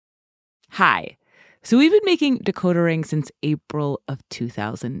Hi. So we've been making Decodering since April of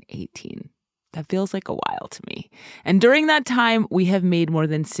 2018. That feels like a while to me. And during that time, we have made more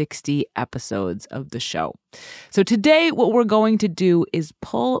than 60 episodes of the show. So today, what we're going to do is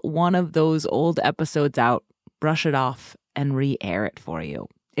pull one of those old episodes out, brush it off, and re-air it for you.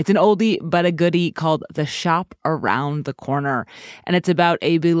 It's an oldie but a goodie called The Shop Around the Corner. And it's about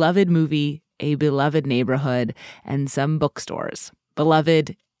a beloved movie, a beloved neighborhood, and some bookstores,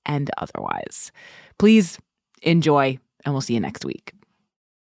 beloved and otherwise. Please enjoy, and we'll see you next week.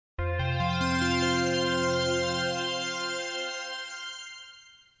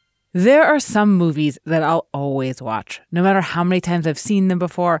 There are some movies that I'll always watch, no matter how many times I've seen them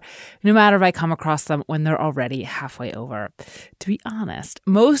before, no matter if I come across them when they're already halfway over. To be honest,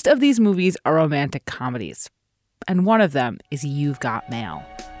 most of these movies are romantic comedies, and one of them is You've Got Mail.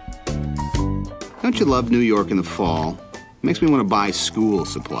 Don't you love New York in the fall? Makes me want to buy school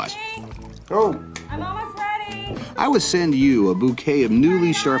supplies. Oh. I'm almost ready. I would send you a bouquet of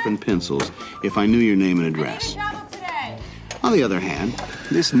newly sharpened pencils if I knew your name and address. On the other hand,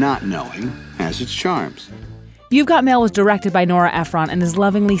 this not knowing has its charms. You've Got Mail was directed by Nora Ephron and is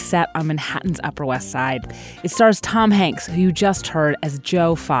lovingly set on Manhattan's Upper West Side. It stars Tom Hanks, who you just heard, as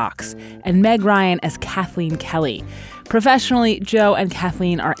Joe Fox, and Meg Ryan as Kathleen Kelly. Professionally, Joe and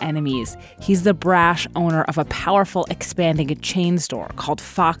Kathleen are enemies. He's the brash owner of a powerful, expanding chain store called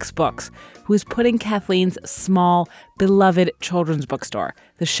Fox Books, who is putting Kathleen's small, beloved children's bookstore,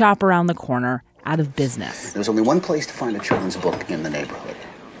 The Shop Around the Corner, out of business. There's only one place to find a children's book in the neighborhood.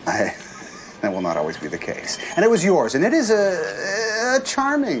 That will not always be the case. And it was yours, and it is a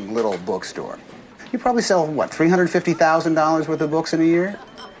charming little bookstore. You probably sell, what, $350,000 worth of books in a year?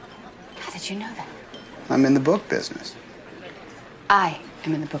 How did you know that? I'm in the book business. I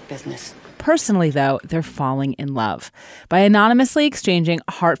am in the book business. Personally, though, they're falling in love by anonymously exchanging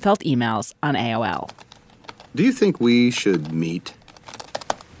heartfelt emails on AOL. Do you think we should meet?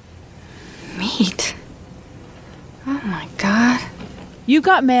 Meat? Oh my God. You've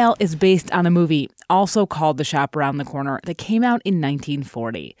Got Mail is based on a movie, also called The Shop Around the Corner, that came out in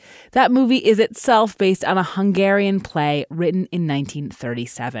 1940. That movie is itself based on a Hungarian play written in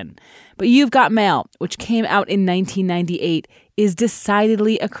 1937. But You've Got Mail, which came out in 1998, is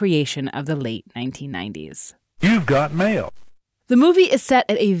decidedly a creation of the late 1990s. You've Got Mail. The movie is set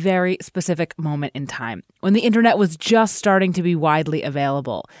at a very specific moment in time, when the internet was just starting to be widely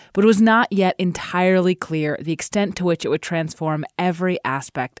available, but it was not yet entirely clear the extent to which it would transform every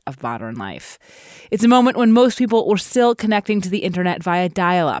aspect of modern life. It's a moment when most people were still connecting to the internet via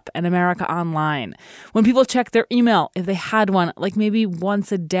dial-up and America Online, when people checked their email, if they had one, like maybe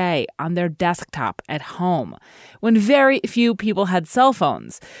once a day on their desktop at home, when very few people had cell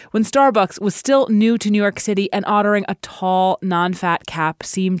phones, when Starbucks was still new to New York City and ordering a tall, non-fat cap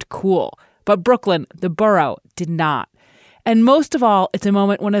seemed cool, but Brooklyn, the borough, did not. And most of all, it's a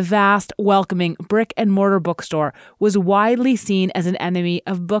moment when a vast, welcoming brick-and-mortar bookstore was widely seen as an enemy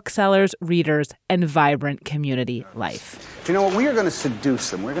of booksellers, readers, and vibrant community life. Do you know what? We are going to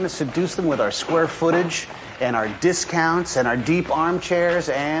seduce them. We're going to seduce them with our square footage and our discounts and our deep armchairs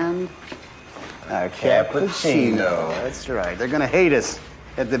and our cappuccino. That's right. They're going to hate us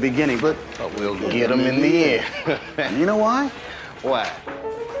at the beginning, but we'll get them in the end. And you know why? Why?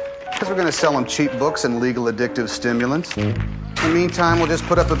 Because we're going to sell them cheap books and legal addictive stimulants. In the meantime, we'll just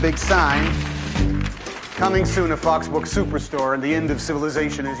put up a big sign. Coming soon, a Fox Book Superstore and the end of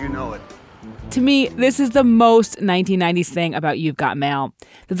civilization as you know it. To me, this is the most 1990s thing about You've Got Mail.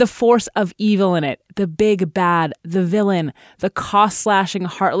 The force of evil in it, the big bad, the villain, the cost-slashing,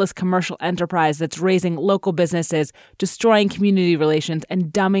 heartless commercial enterprise that's raising local businesses, destroying community relations,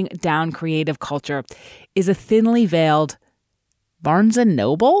 and dumbing down creative culture is a thinly veiled Barnes &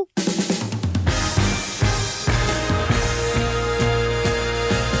 Noble?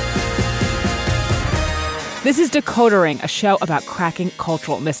 This is Decodering, a show about cracking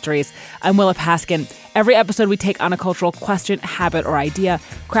cultural mysteries. I'm Willa Paskin. Every episode we take on a cultural question, habit, or idea,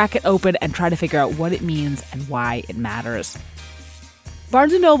 crack it open, and try to figure out what it means and why it matters.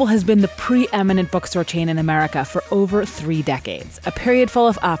 Barnes & Noble has been the preeminent bookstore chain in America for over 3 decades, a period full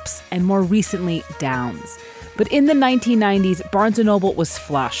of ups and more recently downs. But in the 1990s, Barnes & Noble was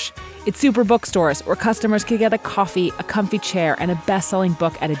flush. Its super bookstores, where customers could get a coffee, a comfy chair, and a best-selling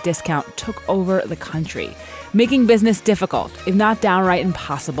book at a discount, took over the country, making business difficult, if not downright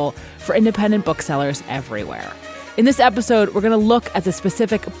impossible, for independent booksellers everywhere. In this episode, we're going to look at the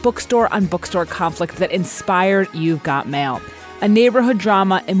specific bookstore-on-bookstore conflict that inspired You've Got Mail, a neighborhood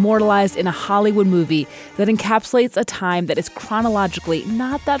drama immortalized in a Hollywood movie that encapsulates a time that is chronologically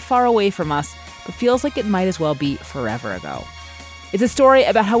not that far away from us, but feels like it might as well be forever ago. It's a story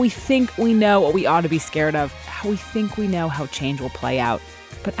about how we think we know what we ought to be scared of, how we think we know how change will play out,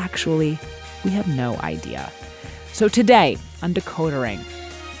 but actually, we have no idea. So today, on Decodering,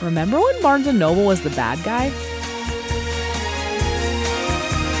 remember when Barnes & Noble was the bad guy?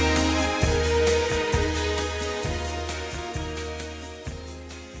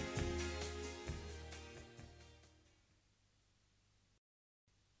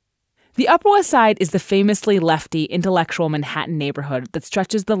 The Upper West Side is the famously lefty, intellectual Manhattan neighborhood that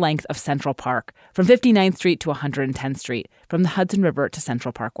stretches the length of Central Park, from 59th Street to 110th Street, from the Hudson River to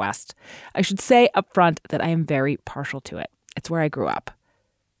Central Park West. I should say up front that I am very partial to it. It's where I grew up.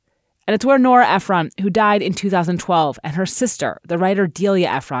 And it's where Nora Ephron, who died in 2012, and her sister, the writer Delia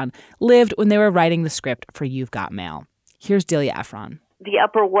Ephron, lived when they were writing the script for You've Got Mail. Here's Delia Ephron. The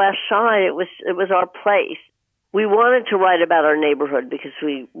Upper West Side, it was our place. We wanted to write about our neighborhood because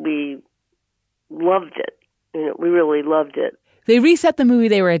we loved it. We really loved it. They reset the movie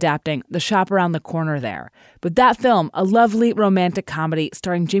they were adapting, The Shop Around the Corner, there. But that film, a lovely romantic comedy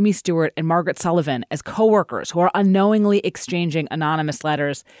starring Jimmy Stewart and Margaret Sullivan as co-workers who are unknowingly exchanging anonymous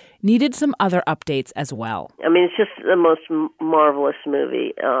letters, needed some other updates as well. I mean, it's just the most marvelous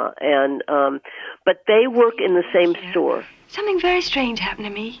movie. But they work in the same store. Something very strange happened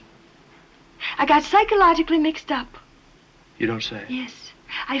to me. I got psychologically mixed up. You don't say? Yes.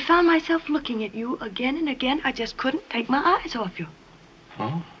 I found myself looking at you again and again. I just couldn't take my eyes off you.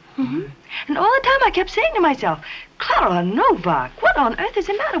 Oh? Mm-hmm. And all the time I kept saying to myself, Clara Novak, what on earth is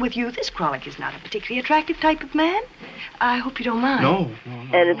the matter with you? This Kralik is not a particularly attractive type of man. I hope you don't mind. No.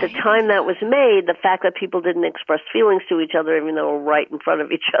 And at the time that was made, the fact that people didn't express feelings to each other, even though they were right in front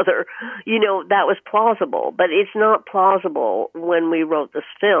of each other, that was plausible. But it's not plausible when we wrote this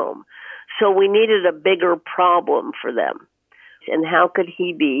film. So we needed a bigger problem for them. And how could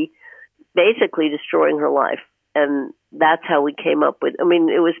he be basically destroying her life? And that's how we came up with, it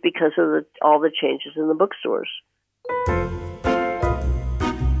was because of all the changes in the bookstores.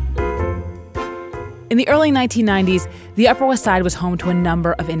 In the early 1990s, the Upper West Side was home to a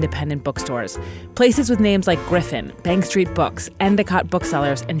number of independent bookstores, places with names like Griffin, Bank Street Books, Endicott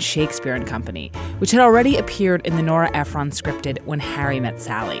Booksellers, and Shakespeare & Company, which had already appeared in the Nora Ephron scripted When Harry Met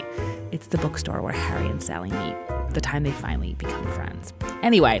Sally. It's the bookstore where Harry and Sally meet, the time they finally become friends.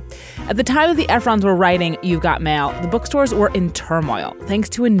 Anyway, at the time that the Ephrons were writing You've Got Mail, the bookstores were in turmoil, thanks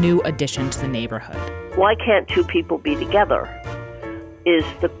to a new addition to the neighborhood. Why can't two people be together is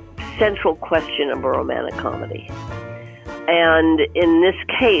the central question of a romantic comedy. And in this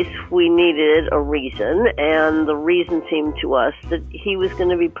case, we needed a reason, and the reason seemed to us that he was going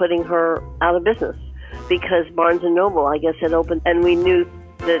to be putting her out of business because Barnes & Noble, I guess, had opened, and we knew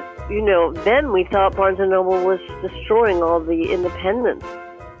that, then we thought Barnes & Noble was destroying all the independents.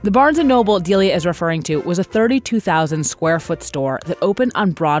 The Barnes & Noble Delia is referring to was a 32,000 square foot store that opened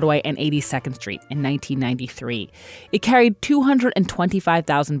on Broadway and 82nd Street in 1993. It carried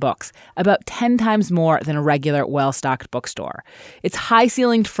 225,000 books, about 10 times more than a regular well-stocked bookstore. Its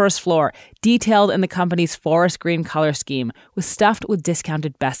high-ceilinged first floor, detailed in the company's forest green color scheme, was stuffed with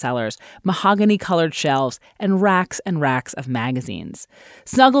discounted bestsellers, mahogany-colored shelves, and racks of magazines.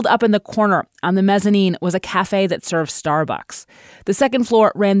 Snuggled up in the corner on the mezzanine was a cafe that served Starbucks. The second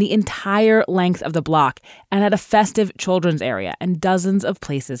floor ran the entire length of the block and had a festive children's area and dozens of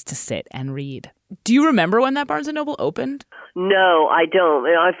places to sit and read. Do you remember when that Barnes & Noble opened? No, I don't.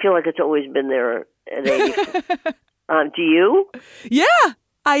 I feel like it's always been there at 80. Do you? Yeah,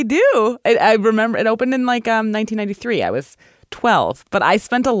 I do. I remember it opened in 1993. I was 12, but I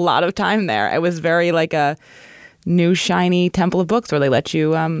spent a lot of time there. It was very like a new shiny temple of books where they let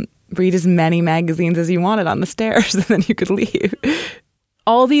you read as many magazines as you wanted on the stairs and then you could leave.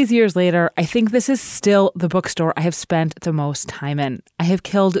 All these years later, I think this is still the bookstore I have spent the most time in. I have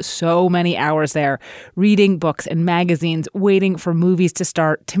killed so many hours there, reading books and magazines, waiting for movies to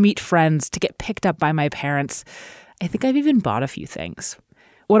start, to meet friends, to get picked up by my parents. I think I've even bought a few things.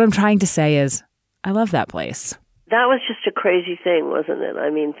 What I'm trying to say is, I love that place. That was just a crazy thing, wasn't it?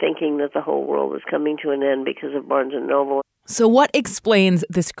 Thinking that the whole world was coming to an end because of Barnes & Noble. So what explains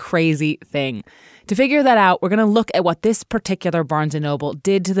this crazy thing? To figure that out, we're going to look at what this particular Barnes & Noble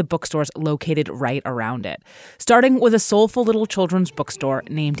did to the bookstores located right around it, starting with a soulful little children's bookstore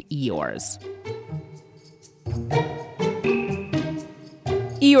named Eeyore's.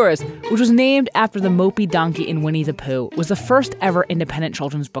 Eeyore's, which was named after the mopey donkey in Winnie the Pooh, was the first ever independent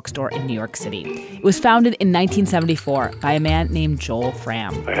children's bookstore in New York City. It was founded in 1974 by a man named Joel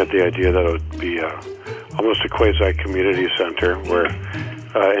Fram. I had the idea that it would be almost a quasi-community center where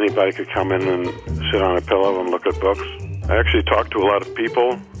anybody could come in and sit on a pillow and look at books. I actually talked to a lot of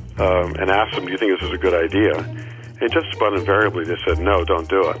people and asked them, do you think this is a good idea? And just about invariably they said, no, don't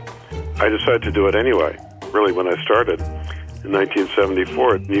do it. I decided to do it anyway. Really, when I started in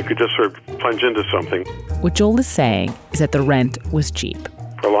 1974, you could just sort of plunge into something. What Joel is saying is that the rent was cheap.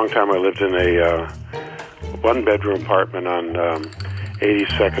 For a long time, I lived in a one-bedroom apartment on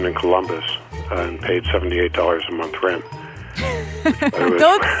 82nd and Columbus and paid $78 a month rent.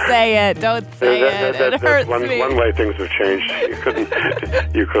 Don't say it. Don't say it. It hurts me. One way things have changed.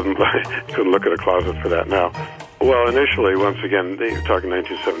 You couldn't look at a closet for that now. Well, initially, once again, you're talking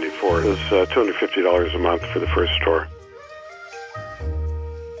 1974, it was $250 a month for the first store.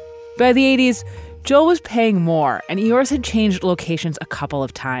 By the 80s, Joel was paying more, and Eeyores had changed locations a couple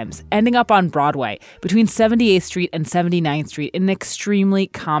of times, ending up on Broadway, between 78th Street and 79th Street, in an extremely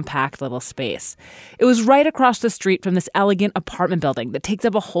compact little space. It was right across the street from this elegant apartment building that takes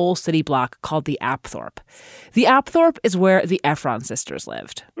up a whole city block called the Apthorpe. The Apthorpe is where the Ephron sisters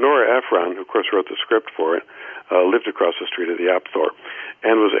lived. Nora Ephron, who of course wrote the script for it, lived across the street of the Apthorpe,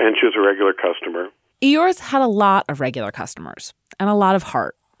 and she was a regular customer. Eeyores had a lot of regular customers, and a lot of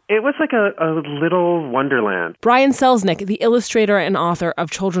heart. It was like a little wonderland. Brian Selznick, the illustrator and author of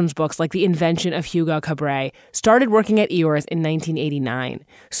children's books like The Invention of Hugo Cabret, started working at Eeyores in 1989,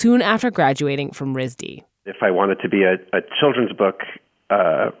 soon after graduating from RISD. If I wanted to be a children's book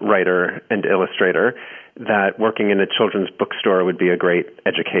writer and illustrator, that working in a children's bookstore would be a great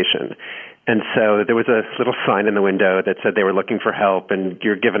education. And so there was a little sign in the window that said they were looking for help, and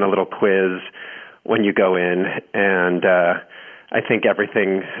you're given a little quiz when you go in, and I think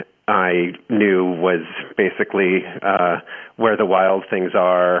everything I knew was basically where the wild things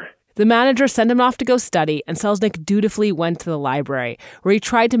are. The manager sent him off to go study, and Selznick dutifully went to the library, where he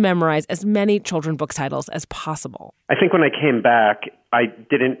tried to memorize as many children's book titles as possible. I think when I came back, I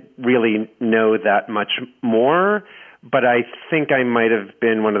didn't really know that much more, but I think I might have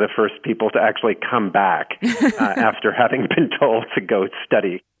been one of the first people to actually come back after having been told to go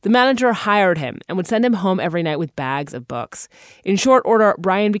study. The manager hired him and would send him home every night with bags of books. In short order,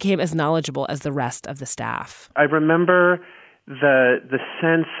 Brian became as knowledgeable as the rest of the staff. I remember the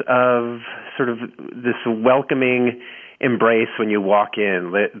sense of sort of this welcoming embrace when you walk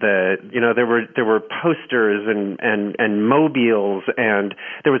in. There were posters and mobiles, and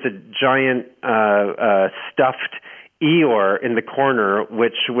there was a giant stuffed Eeyore in the corner,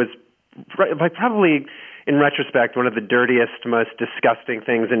 which was like probably, in retrospect, one of the dirtiest, most disgusting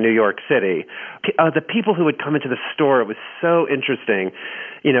things in New York City. The people who would come into the store, it was so interesting.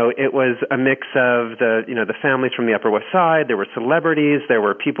 It was a mix of the families from the Upper West Side. There were celebrities. There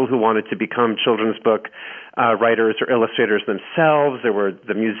were people who wanted to become children's book writers or illustrators themselves. There were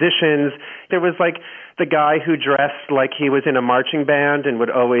the musicians. There was like the guy who dressed like he was in a marching band and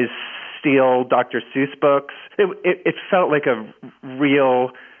would always steal Dr. Seuss books. It felt like a real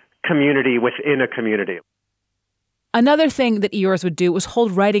community within a community. Another thing that Eeyores would do was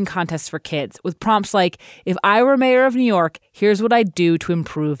hold writing contests for kids with prompts like, if I were mayor of New York, here's what I'd do to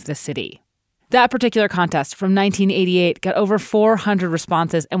improve the city. That particular contest from 1988 got over 400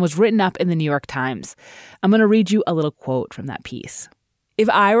 responses and was written up in the New York Times. I'm going to read you a little quote from that piece. If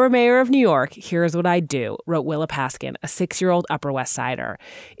I were mayor of New York, here's what I'd do, wrote Willa Paskin, a 6-year-old Upper West Sider.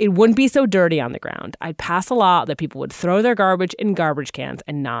 It wouldn't be so dirty on the ground. I'd pass a law that people would throw their garbage in garbage cans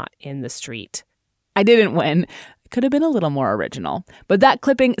and not in the street. I didn't win. Could have been a little more original. But that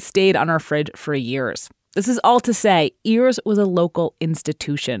clipping stayed on our fridge for years. This is all to say, Eeyores was a local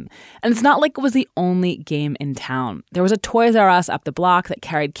institution. And it's not like it was the only game in town. There was a Toys R Us up the block that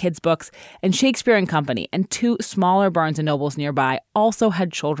carried kids' books, and Shakespeare and Company and 2 smaller Barnes & Nobles nearby also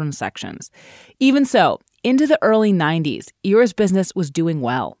had children's sections. Even so, into the early 90s, Eeyores' business was doing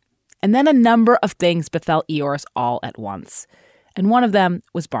well. And then a number of things befell Eeyores all at once. And one of them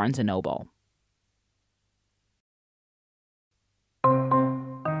was Barnes & Noble.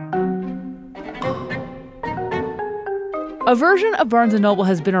 A version of Barnes & Noble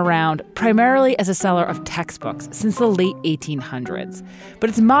has been around primarily as a seller of textbooks since the late 1800s.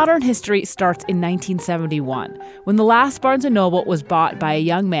 But its modern history starts in 1971, when the last Barnes & Noble was bought by a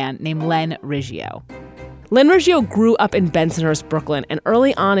young man named Len Riggio. Len Riggio grew up in Bensonhurst, Brooklyn, and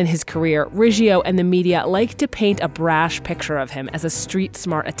early on in his career, Riggio and the media liked to paint a brash picture of him as a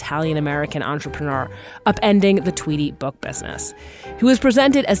street-smart Italian-American entrepreneur, upending the Tweety book business. He was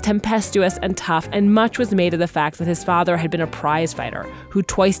presented as tempestuous and tough, and much was made of the fact that his father had been a prize fighter who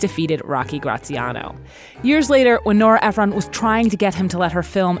twice defeated Rocky Graziano. Years later, when Nora Ephron was trying to get him to let her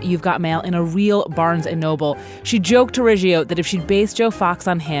film You've Got Mail in a real Barnes & Noble, she joked to Riggio that if she'd based Joe Fox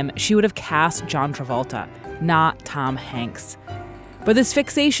on him, she would have cast John Travolta, not Tom Hanks. But this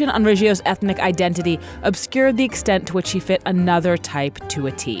fixation on Riggio's ethnic identity obscured the extent to which he fit another type to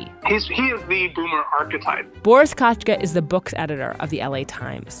a T. He is the boomer archetype. Boris Kachka is the books editor of the LA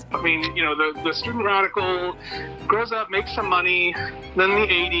Times. I mean, the student radical grows up, makes some money, then the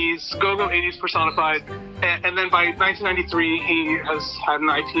 80s, go-go 80s personified, and then by 1993 he has had an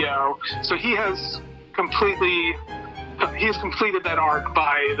IPO. So he has completed that arc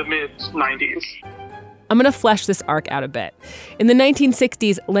by the mid-90s. I'm going to flesh this arc out a bit. In the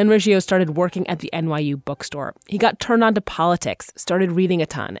 1960s, Len Riggio started working at the NYU bookstore. He got turned on to politics, started reading a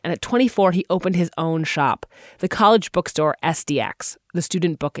ton, and at 24, he opened his own shop, the college bookstore SDX, the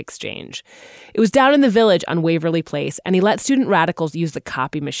Student Book Exchange. It was down in the Village on Waverly Place, and he let student radicals use the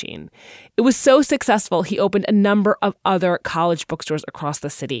copy machine. It was so successful, he opened a number of other college bookstores across the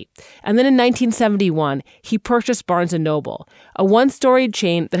city. And then in 1971, he purchased Barnes & Noble, a one-storied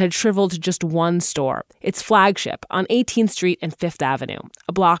chain that had shriveled to just one store, its flagship on 18th Street and 5th Avenue,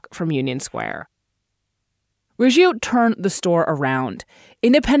 a block from Union Square. Riggio turned the store around.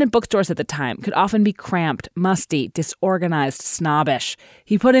 Independent bookstores at the time could often be cramped, musty, disorganized, snobbish.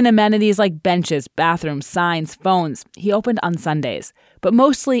 He put in amenities like benches, bathrooms, signs, phones. He opened on Sundays. But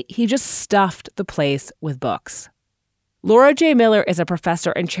mostly, he just stuffed the place with books. Laura J. Miller is a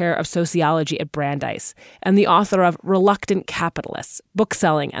professor and chair of sociology at Brandeis and the author of Reluctant Capitalists,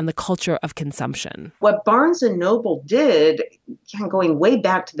 Bookselling and the Culture of Consumption. What Barnes & Noble did, going way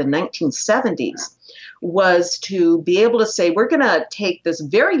back to the 1970s, was to be able to say, we're going to take this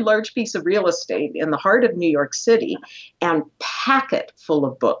very large piece of real estate in the heart of New York City and pack it full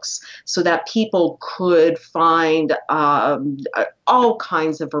of books so that people could find all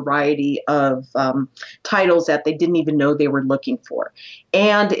kinds of variety of titles that they didn't even know they were looking for.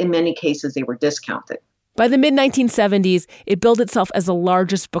 And in many cases, they were discounted. By the mid-1970s, it billed itself as the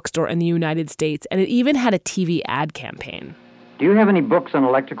largest bookstore in the United States, and it even had a TV ad campaign. Do you have any books on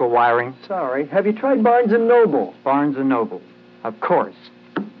electrical wiring? Sorry. Have you tried Barnes & Noble? Barnes & Noble. Of course.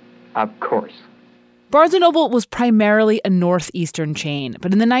 Of course. Barnes & Noble was primarily a northeastern chain,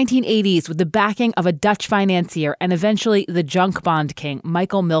 but in the 1980s, with the backing of a Dutch financier and eventually the junk bond king,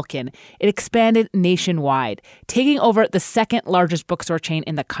 Michael Milken, it expanded nationwide, taking over the second largest bookstore chain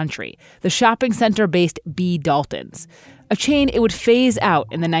in the country, the shopping center-based B. Dalton's, a chain it would phase out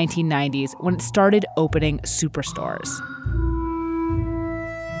in the 1990s when it started opening superstores.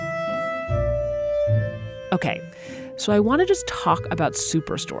 Okay, so I want to just talk about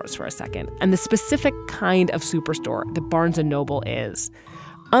superstores for a second and the specific kind of superstore that Barnes & Noble is.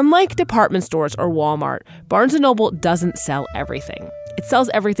 Unlike department stores or Walmart, Barnes & Noble doesn't sell everything. It sells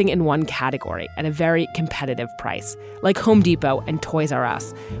everything in one category at a very competitive price, like Home Depot and Toys R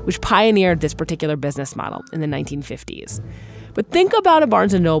Us, which pioneered this particular business model in the 1950s. But think about a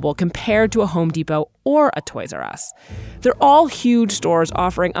Barnes & Noble compared to a Home Depot or a Toys R Us. They're all huge stores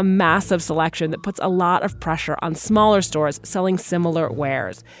offering a massive selection that puts a lot of pressure on smaller stores selling similar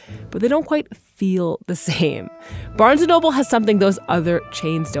wares. But they don't quite feel the same. Barnes & Noble has something those other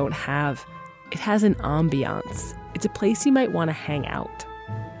chains don't have. It has an ambiance. It's a place you might want to hang out.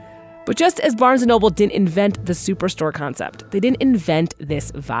 But just as Barnes & Noble didn't invent the superstore concept, they didn't invent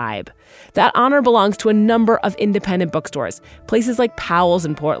this vibe. That honor belongs to a number of independent bookstores, places like Powell's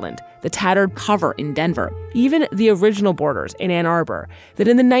in Portland, the Tattered Cover in Denver, even the original Borders in Ann Arbor, that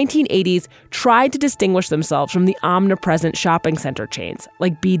in the 1980s tried to distinguish themselves from the omnipresent shopping center chains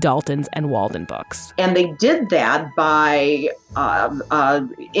like B. Dalton's and Walden Books. And they did that by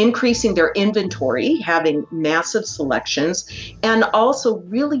increasing their inventory, having massive selections, and also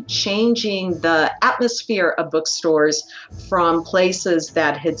really changing the atmosphere of bookstores from places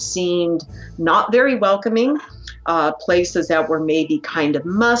that had seemed not very welcoming, places that were maybe kind of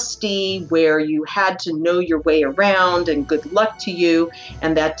musty, where you had to know your way around and good luck to you,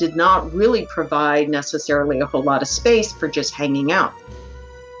 and that did not really provide necessarily a whole lot of space for just hanging out.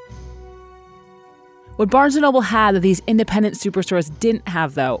 What Barnes & Noble had that these independent superstores didn't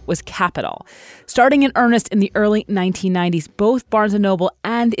have, though, was capital. Starting in earnest in the early 1990s, both Barnes & Noble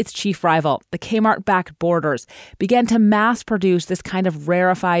and its chief rival, the Kmart-backed Borders, began to mass-produce this kind of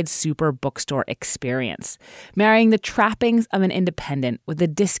rarefied super bookstore experience, marrying the trappings of an independent with the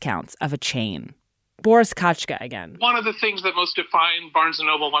discounts of a chain. Boris Kachka again. One of the things that most defined Barnes &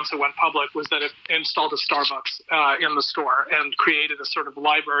 Noble once it went public was that it installed a Starbucks in the store and created a sort of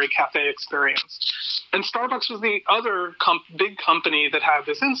library cafe experience. And Starbucks was the other big company that had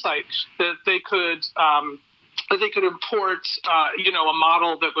this insight that they could import, a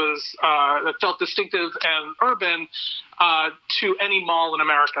model that was that felt distinctive and urban to any mall in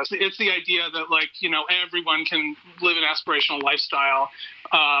America. It's the idea that, like, you know, everyone can live an aspirational lifestyle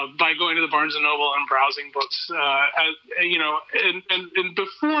by going to the Barnes & Noble and browsing books. You know, and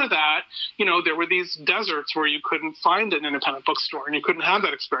before that, you know, there were these deserts where you couldn't find an independent bookstore and you couldn't have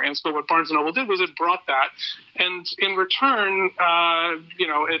that experience. But what Barnes & Noble did was it brought that. And in return, you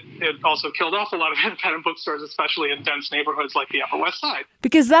know, it also killed off a lot of independent bookstores, especially in dense neighborhoods like the Upper West Side.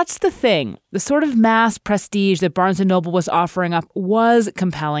 Because that's the thing. The sort of mass prestige that Barnes & Noble was offering up was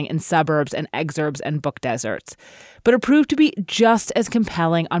compelling in suburbs and exurbs and book deserts. But it proved to be just as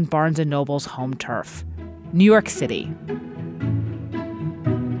compelling on Barnes & Noble's home turf, New York City.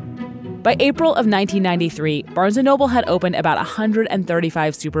 By April of 1993, Barnes & Noble had opened about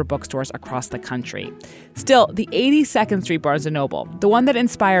 135 super bookstores across the country. Still, the 82nd Street Barnes & Noble, the one that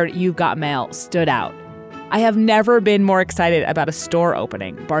inspired You've Got Mail, stood out. I have never been more excited about a store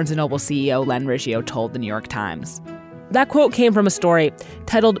opening, Barnes & Noble CEO Len Riggio told the New York Times. That quote came from a story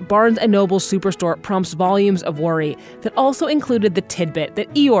titled Barnes & Noble Superstore Prompts Volumes of Worry that also included the tidbit that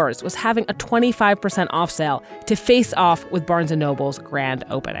Eeyores was having a 25% off sale to face off with Barnes & Noble's grand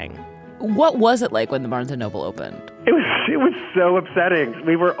opening. What was it like when the Barnes & Noble opened? It was so upsetting.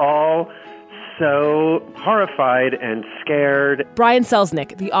 We were all so horrified and scared. Brian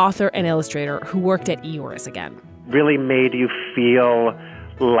Selznick, the author and illustrator who worked at Eeyores again. Really made you feel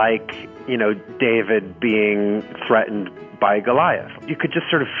like, you know, David being threatened by Goliath. You could just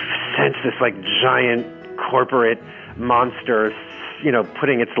sort of sense this like giant corporate monster, you know,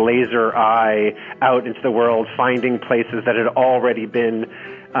 putting its laser eye out into the world, finding places that had already been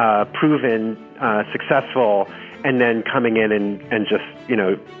proven successful, and then coming in and just, you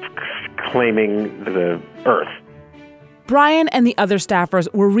know, claiming the earth. Brian and the other staffers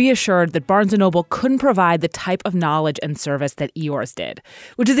were reassured that Barnes & Noble couldn't provide the type of knowledge and service that Eeyores did,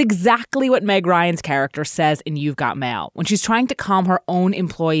 which is exactly what Meg Ryan's character says in You've Got Mail when she's trying to calm her own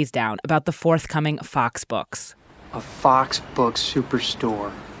employees down about the forthcoming Fox books. A Fox Books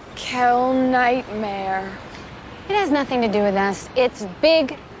superstore. Hell nightmare. It has nothing to do with us. It's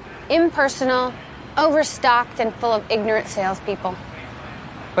big, impersonal, overstocked, and full of ignorant salespeople.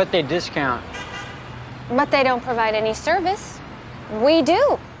 But they discount. But they don't provide any service. We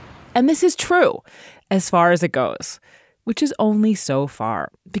do. And this is true, as far as it goes, which is only so far.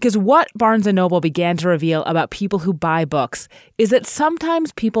 Because what Barnes & Noble began to reveal about people who buy books is that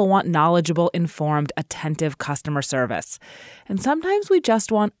sometimes people want knowledgeable, informed, attentive customer service. And sometimes we just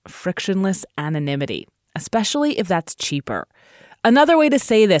want frictionless anonymity, especially if that's cheaper. Another way to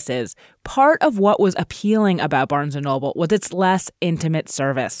say this is, part of what was appealing about Barnes & Noble was its less intimate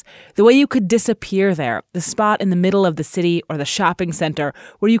service. The way you could disappear there, the spot in the middle of the city or the shopping center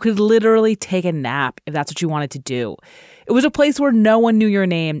where you could literally take a nap if that's what you wanted to do. It was a place where no one knew your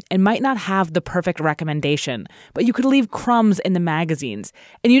name and might not have the perfect recommendation, but you could leave crumbs in the magazines,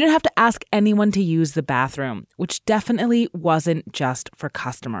 and you didn't have to ask anyone to use the bathroom, which definitely wasn't just for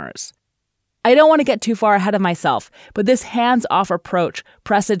customers. I don't want to get too far ahead of myself, but this hands-off approach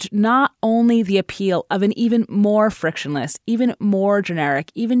presaged not only the appeal of an even more frictionless, even more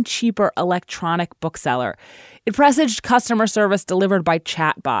generic, even cheaper electronic bookseller. It presaged customer service delivered by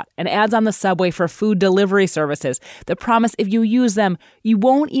chatbot and ads on the subway for food delivery services that promise if you use them, you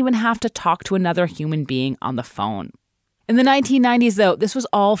won't even have to talk to another human being on the phone. In the 1990s, though, this was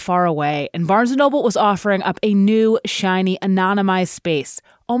all far away, and Barnes & Noble was offering up a new, shiny, anonymized space,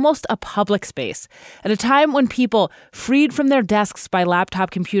 almost a public space, at a time when people, freed from their desks by laptop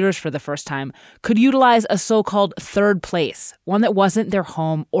computers for the first time, could utilize a so-called third place, one that wasn't their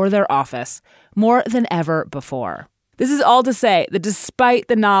home or their office, more than ever before. This is all to say that despite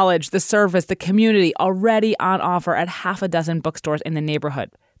the knowledge, the service, the community already on offer at half a dozen bookstores in the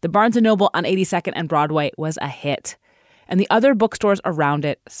neighborhood, the Barnes & Noble on 82nd and Broadway was a hit. And the other bookstores around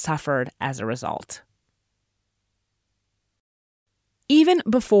it suffered as a result. Even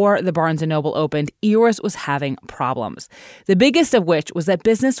before the Barnes & Noble opened, Eeyores was having problems. The biggest of which was that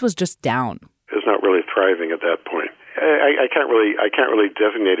business was just down. It was not really thriving at that point. I can't really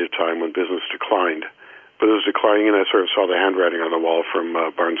designate a time when business declined, but it was declining, and I sort of saw the handwriting on the wall from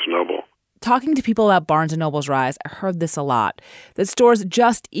Barnes & Noble. Talking to people about Barnes & Noble's rise, I heard this a lot, that stores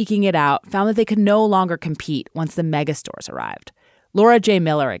just eking it out found that they could no longer compete once the mega stores arrived. Laura J.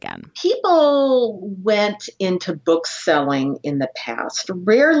 Miller again. People went into book selling in the past,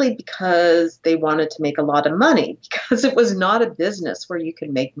 rarely because they wanted to make a lot of money, because it was not a business where you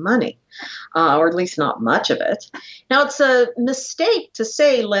could make money, or at least not much of it. Now, it's a mistake to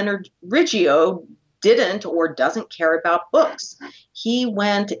say Leonard Riggio didn't or doesn't care about books. He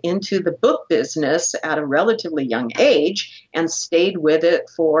went into the book business at a relatively young age and stayed with it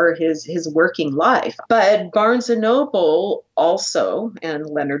for his working life. But Barnes & Noble also, and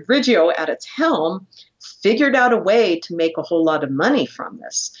Leonard Riggio at its helm, figured out a way to make a whole lot of money from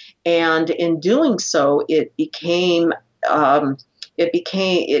this. And in doing so, it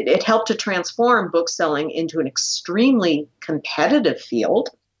helped to transform bookselling into an extremely competitive field.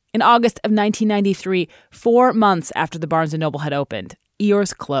 In August of 1993, 4 months after the Barnes & Noble had opened,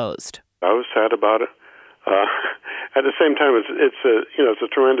 Eeyores closed. I was sad about it. At the same time, it's a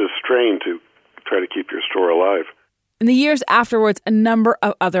tremendous strain to try to keep your store alive. In the years afterwards, a number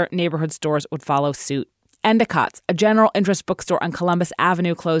of other neighborhood stores would follow suit. Endicott's, a general interest bookstore on Columbus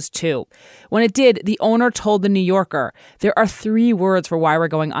Avenue, closed too. When it did, the owner told The New Yorker, "There are 3 words for why we're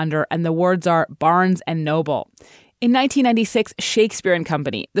going under, and the words are Barnes and Noble." In 1996, Shakespeare and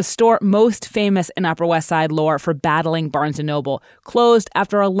Company, the store most famous in Upper West Side lore for battling Barnes & Noble, closed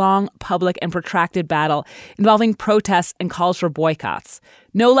after a long, public, and protracted battle involving protests and calls for boycotts.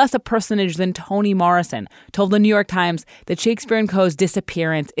 No less a personage than Toni Morrison told the New York Times that Shakespeare & Co.'s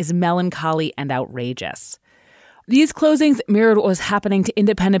disappearance is melancholy and outrageous. These closings mirrored what was happening to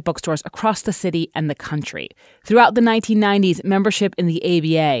independent bookstores across the city and the country. Throughout the 1990s, membership in the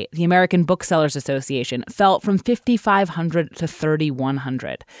ABA, the American Booksellers Association, fell from 5,500 to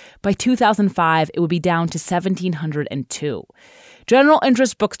 3,100. By 2005, it would be down to 1,702. General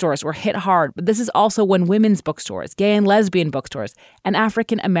interest bookstores were hit hard, but this is also when women's bookstores, gay and lesbian bookstores, and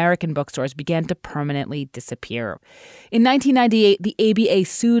African American bookstores began to permanently disappear. In 1998, the ABA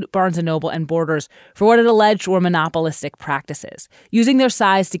sued Barnes & Noble and Borders for what it alleged were monopolistic practices, using their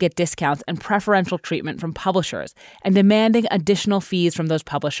size to get discounts and preferential treatment from publishers, and demanding additional fees from those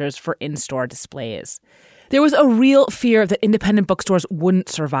publishers for in-store displays. There was a real fear that independent bookstores wouldn't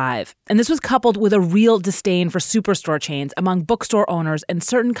survive, and this was coupled with a real disdain for superstore chains among bookstore owners and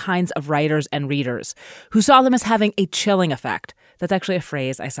certain kinds of writers and readers, who saw them as having a chilling effect. That's actually a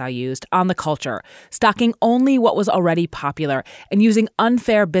phrase I saw used on the culture, stocking only what was already popular and using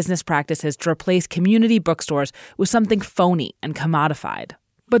unfair business practices to replace community bookstores with something phony and commodified.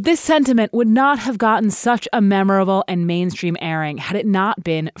 But this sentiment would not have gotten such a memorable and mainstream airing had it not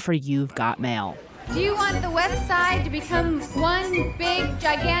been for You've Got Mail. Do you want the West Side to become one big,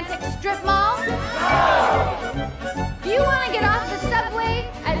 gigantic strip mall? No! Do you want to get off the subway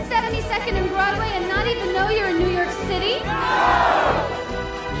at 72nd and Broadway and not even know you're in New York City? No!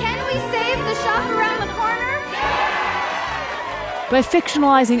 Can we save the shop around the corner? By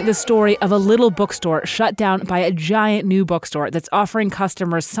fictionalizing the story of a little bookstore shut down by a giant new bookstore that's offering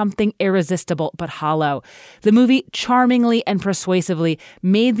customers something irresistible but hollow, the movie charmingly and persuasively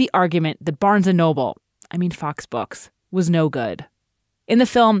made the argument that Barnes & Noble, Fox Books, was no good. In the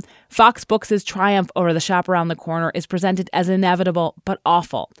film, Fox Books' triumph over the shop around the corner is presented as inevitable but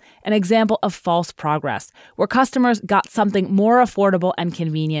awful, an example of false progress, where customers got something more affordable and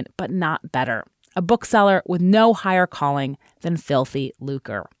convenient but not better. A bookseller with no higher calling than filthy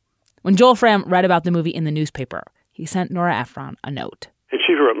lucre. When Joel Fram read about the movie in the newspaper, he sent Nora Ephron a note. And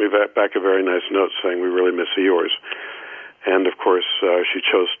she wrote me back a very nice note saying, "We really miss yours." And, of course, she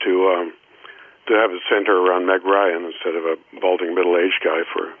chose to have it center around Meg Ryan instead of a balding middle-aged guy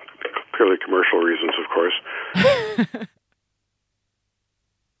for purely commercial reasons, of course.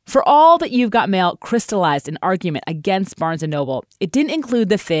 For all that You've Got Mail crystallized an argument against Barnes & Noble, it didn't include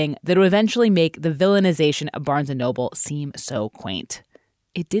the thing that would eventually make the villainization of Barnes & Noble seem so quaint.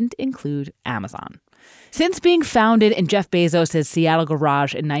 It didn't include Amazon. Since being founded in Jeff Bezos' Seattle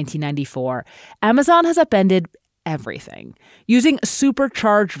garage in 1994, Amazon has upended everything, using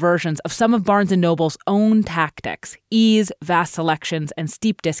supercharged versions of some of Barnes & Noble's own tactics, ease, vast selections, and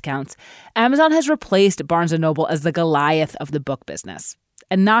steep discounts. Amazon has replaced Barnes & Noble as the Goliath of the book business.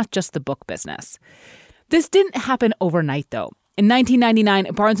 And not just the book business. This didn't happen overnight, though. In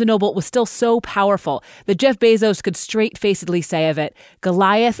 1999, Barnes & Noble was still so powerful that Jeff Bezos could straight-facedly say of it,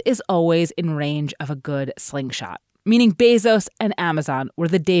 Goliath is always in range of a good slingshot, meaning Bezos and Amazon were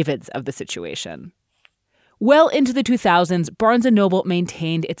the Davids of the situation. Well into the 2000s, Barnes & Noble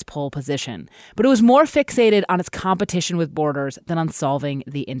maintained its pole position, but it was more fixated on its competition with Borders than on solving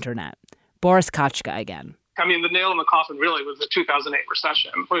the internet. Boris Kotchka again. The nail in the coffin really was the 2008 recession,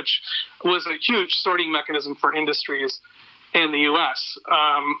 which was a huge sorting mechanism for industries in the U.S.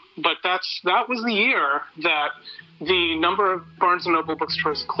 But that was the year that the number of Barnes & Noble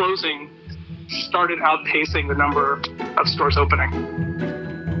bookstores closing started outpacing the number of stores opening.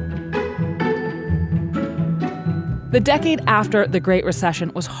 The decade after the Great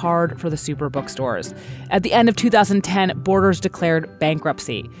Recession was hard for the super bookstores. At the end of 2010, Borders declared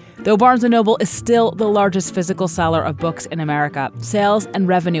bankruptcy. Though Barnes & Noble is still the largest physical seller of books in America, sales and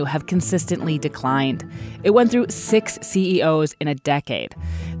revenue have consistently declined. It went through 6 CEOs in a decade.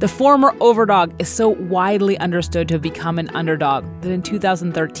 The former overdog is so widely understood to have become an underdog that in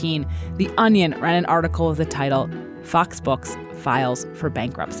 2013, The Onion ran an article with the title, "Fox Books Files for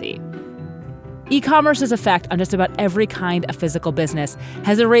Bankruptcy." E-commerce's effect on just about every kind of physical business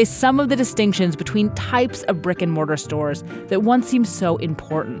has erased some of the distinctions between types of brick-and-mortar stores that once seemed so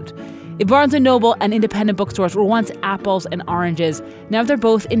important. If Barnes & Noble and independent bookstores were once apples and oranges, now they're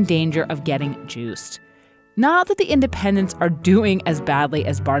both in danger of getting juiced. Not that the independents are doing as badly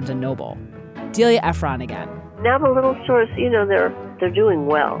as Barnes & Noble. Delia Ephron again. Now the little stores, they're doing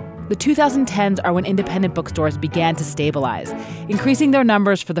well. The 2010s are when independent bookstores began to stabilize, increasing their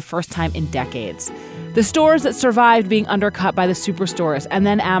numbers for the first time in decades. The stores that survived being undercut by the superstores and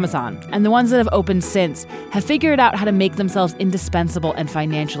then Amazon, and the ones that have opened since, have figured out how to make themselves indispensable and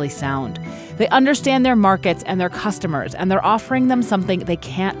financially sound. They understand their markets and their customers, and they're offering them something they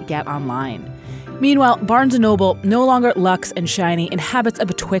can't get online. Meanwhile, Barnes & Noble, no longer luxe and shiny, inhabits a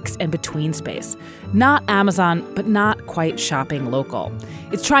betwixt and between space. Not Amazon, but not quite shopping local.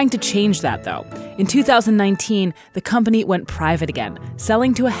 It's trying to change that, though. In 2019, the company went private again,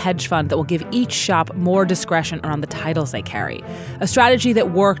 selling to a hedge fund that will give each shop more discretion around the titles they carry, a strategy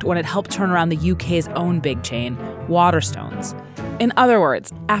that worked when it helped turn around the UK's own big chain, Waterstones. In other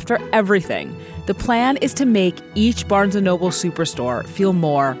words, after everything, the plan is to make each Barnes & Noble superstore feel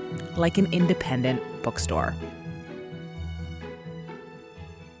more like an independent bookstore.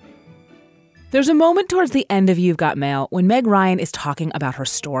 There's a moment towards the end of You've Got Mail when Meg Ryan is talking about her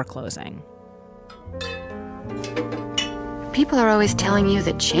store closing. People are always telling you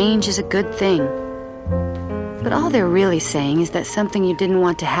that change is a good thing. But all they're really saying is that something you didn't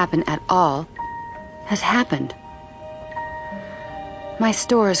want to happen at all has happened. My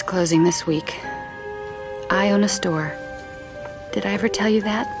store is closing this week. I own a store. Did I ever tell you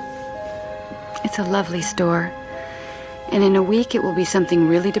that? It's a lovely store. And in a week it will be something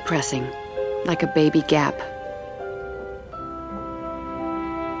really depressing, like a baby Gap.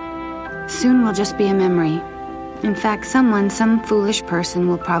 Soon will just be a memory. In fact, some foolish person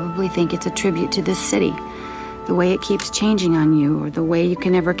will probably think it's a tribute to this city, the way it keeps changing on you, or the way you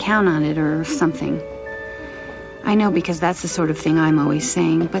can never count on it, or something. I know, because that's the sort of thing I'm always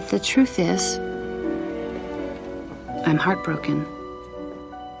saying, but the truth is, I'm heartbroken.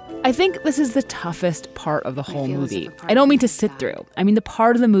 I think this is the toughest part of the whole movie. I don't mean to sit through. I mean the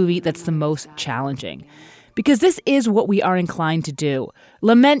part of the movie that's the most challenging. Because this is what we are inclined to do.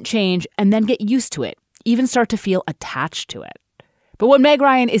 Lament change and then get used to it. Even start to feel attached to it. But what Meg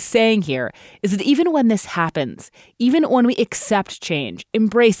Ryan is saying here is that even when this happens, even when we accept change,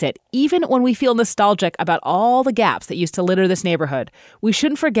 embrace it, even when we feel nostalgic about all the gaps that used to litter this neighborhood, we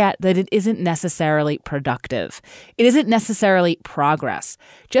shouldn't forget that it isn't necessarily productive. It isn't necessarily progress.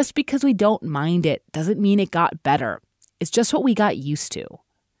 Just because we don't mind it doesn't mean it got better. It's just what we got used to.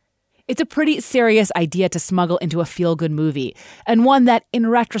 It's a pretty serious idea to smuggle into a feel-good movie, and one that, in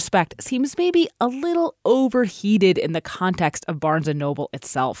retrospect, seems maybe a little overheated in the context of Barnes & Noble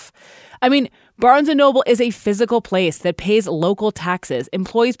itself. I mean, Barnes & Noble is a physical place that pays local taxes,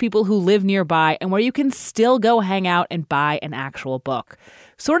 employs people who live nearby, and where you can still go hang out and buy an actual book.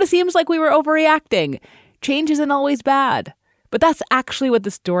 Sort of seems like we were overreacting. Change isn't always bad. But that's actually what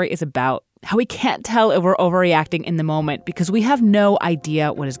the story is about. How we can't tell if we're overreacting in the moment because we have no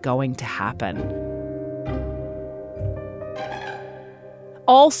idea what is going to happen.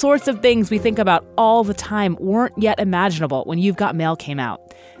 All sorts of things we think about all the time weren't yet imaginable when You've Got Mail came out.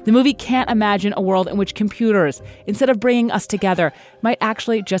 The movie can't imagine a world in which computers, instead of bringing us together, might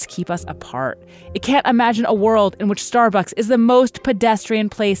actually just keep us apart. It can't imagine a world in which Starbucks is the most pedestrian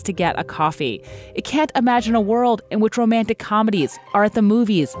place to get a coffee. It can't imagine a world in which romantic comedies are at the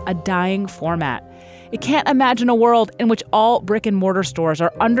movies, a dying format. It can't imagine a world in which all brick-and-mortar stores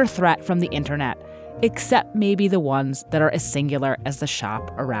are under threat from the internet, except maybe the ones that are as singular as the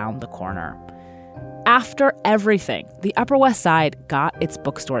shop around the corner. After everything, the Upper West Side got its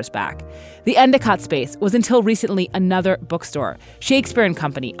bookstores back. The Endicott space was until recently another bookstore. Shakespeare and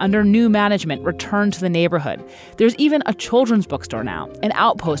Company, under new management, returned to the neighborhood. There's even a children's bookstore now, an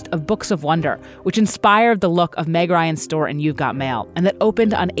outpost of Books of Wonder, which inspired the look of Meg Ryan's store in You've Got Mail, and that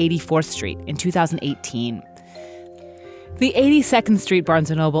opened on 84th Street in 2018. The 82nd Street Barnes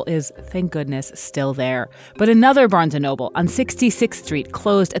 & Noble is, thank goodness, still there. But another Barnes & Noble on 66th Street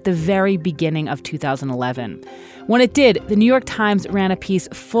closed at the very beginning of 2011. When it did, the New York Times ran a piece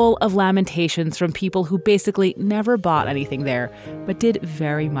full of lamentations from people who basically never bought anything there, but did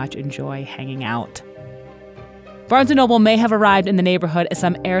very much enjoy hanging out. Barnes & Noble may have arrived in the neighborhood as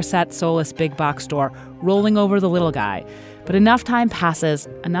some ersatz soulless big box store rolling over the little guy. But enough time passes,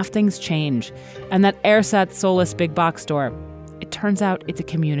 enough things change, and that ersatz soulless big box store, it turns out it's a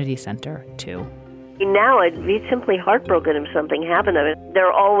community center, too. Now I'd be simply heartbroken if something happened. I mean, there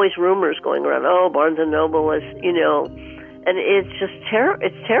are always rumors going around, oh, Barnes & Noble is, and it's just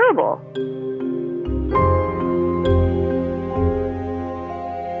it's terrible.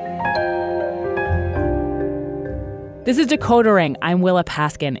 This is Decodering. I'm Willa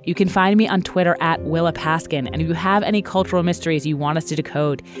Paskin. You can find me on Twitter at Willa Paskin. And if you have any cultural mysteries you want us to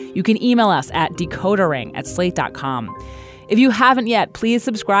decode, you can email us at decodering@slate.com. If you haven't yet, please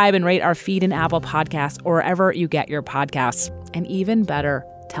subscribe and rate our feed in Apple Podcasts or wherever you get your podcasts. And even better,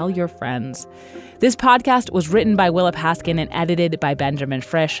 tell your friends. This podcast was written by Willa Paskin and edited by Benjamin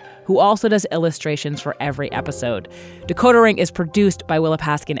Frisch, who also does illustrations for every episode. Decodering is produced by Willa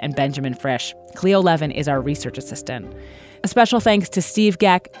Paskin and Benjamin Frisch. Cleo Levin is our research assistant. A special thanks to Steve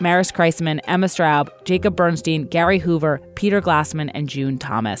Geck, Maris Kreisman, Emma Straub, Jacob Bernstein, Gary Hoover, Peter Glassman, and June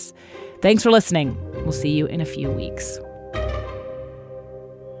Thomas. Thanks for listening. We'll see you in a few weeks.